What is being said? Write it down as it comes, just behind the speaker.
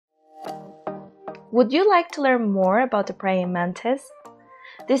Would you like to learn more about the praying mantis?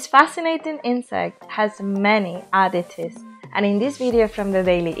 This fascinating insect has many oddities, and in this video from the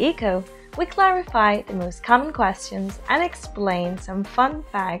Daily Eco, we clarify the most common questions and explain some fun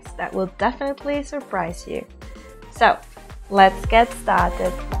facts that will definitely surprise you. So, let's get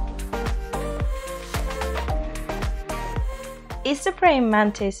started. Is the praying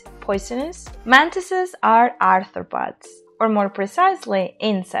mantis poisonous? Mantises are arthropods, or more precisely,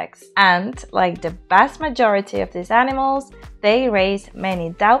 insects, and like the vast majority of these animals, they raise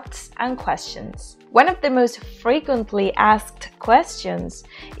many doubts and questions. One of the most frequently asked questions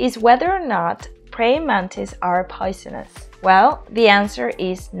is whether or not praying mantises are poisonous. Well, the answer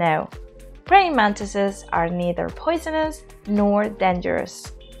is no. Praying mantises are neither poisonous nor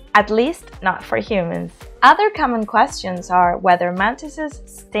dangerous, at least not for humans. Other common questions are whether mantises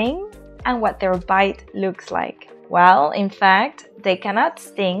sting and what their bite looks like. Well, in fact, they cannot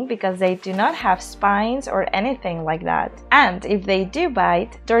sting because they do not have spines or anything like that. And if they do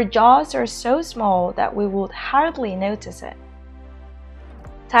bite, their jaws are so small that we would hardly notice it.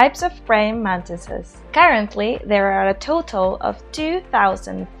 Types of praying mantises. Currently, there are a total of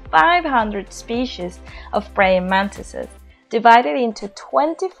 2,500 species of praying mantises, divided into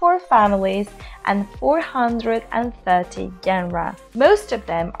 24 families and 430 genera. Most of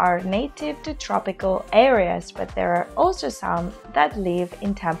them are native to tropical areas, but there are also some that live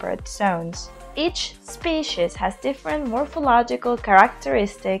in temperate zones. Each species has different morphological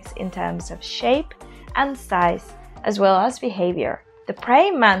characteristics in terms of shape and size, as well as behavior. The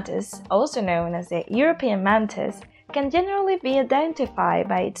praying mantis, also known as the European mantis, can generally be identified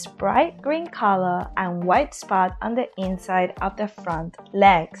by its bright green color and white spot on the inside of the front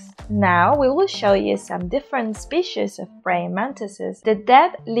legs. Now we will show you some different species of praying mantises. The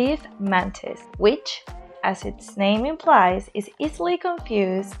dead-leaf mantis, which, as its name implies, is easily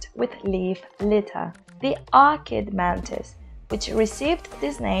confused with leaf litter. The orchid mantis, which received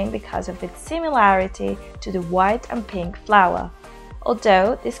this name because of its similarity to the white and pink flower,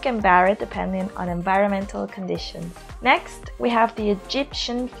 although this can vary depending on environmental conditions. Next, we have the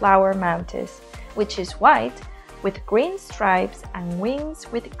Egyptian flower mantis, which is white with green stripes and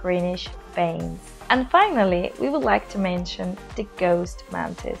wings with greenish veins. And finally, we would like to mention the ghost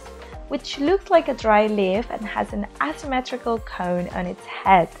mantis, which looks like a dry leaf and has an asymmetrical cone on its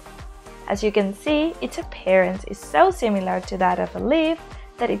head. As you can see, its appearance is so similar to that of a leaf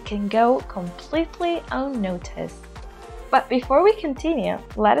that it can go completely unnoticed. But before we continue,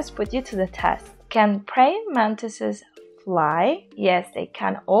 let us put you to the test. Can praying mantises fly? Yes, they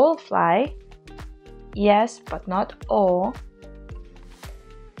can all fly. Yes, but not all.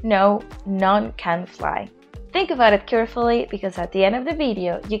 No, none can fly. Think about it carefully, because at the end of the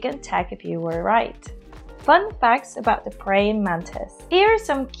video, you can check if you were right. Fun facts about the praying mantis. Here are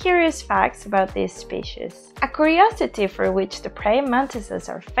some curious facts about this species. A curiosity for which the praying mantises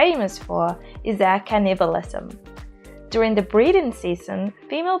are famous for is their cannibalism. During the breeding season,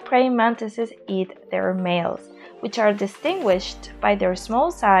 female praying mantises eat their males, which are distinguished by their small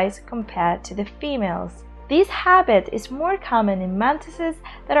size compared to the females. This habit is more common in mantises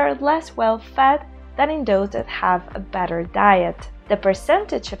that are less well fed than in those that have a better diet. The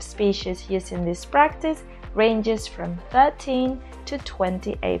percentage of species using this practice ranges from 13 to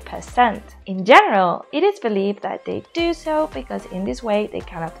 28%. In general, it is believed that they do so because in this way they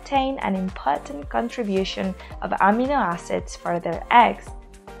can obtain an important contribution of amino acids for their eggs.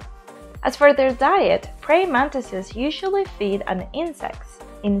 As for their diet, praying mantises usually feed on insects.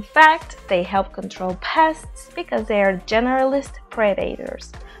 In fact, they help control pests because they are generalist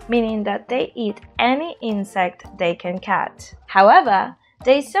predators, meaning that they eat any insect they can catch. However,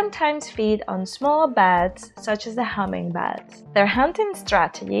 they sometimes feed on small birds, such as the hummingbirds. Their hunting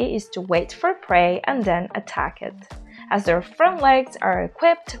strategy is to wait for prey and then attack it, as their front legs are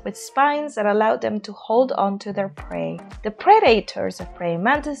equipped with spines that allow them to hold on to their prey. The predators of praying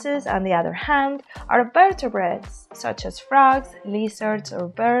mantises, on the other hand, are vertebrates, such as frogs, lizards or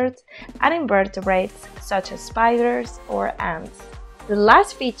birds, and invertebrates, such as spiders or ants. The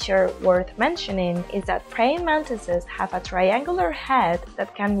last feature worth mentioning is that praying mantises have a triangular head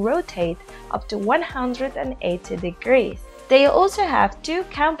that can rotate up to 180 degrees. They also have 2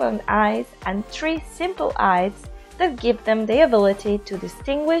 compound eyes and 3 simple eyes that give them the ability to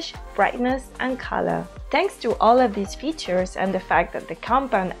distinguish brightness and color. Thanks to all of these features and the fact that the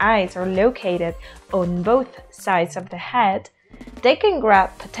compound eyes are located on both sides of the head, they can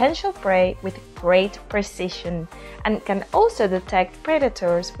grab potential prey with great precision and can also detect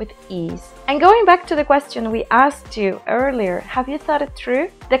predators with ease. And going back to the question we asked you earlier, have you thought it through?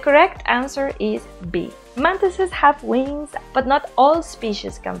 The correct answer is B. Mantises have wings, but not all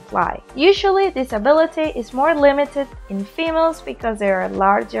species can fly. Usually, this ability is more limited in females because they are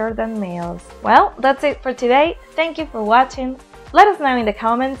larger than males. Well, that's it for today. Thank you for watching. Let us know in the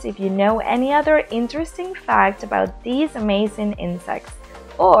comments if you know any other interesting fact about these amazing insects,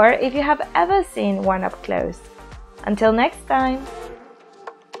 or if you have ever seen one up close. Until next time!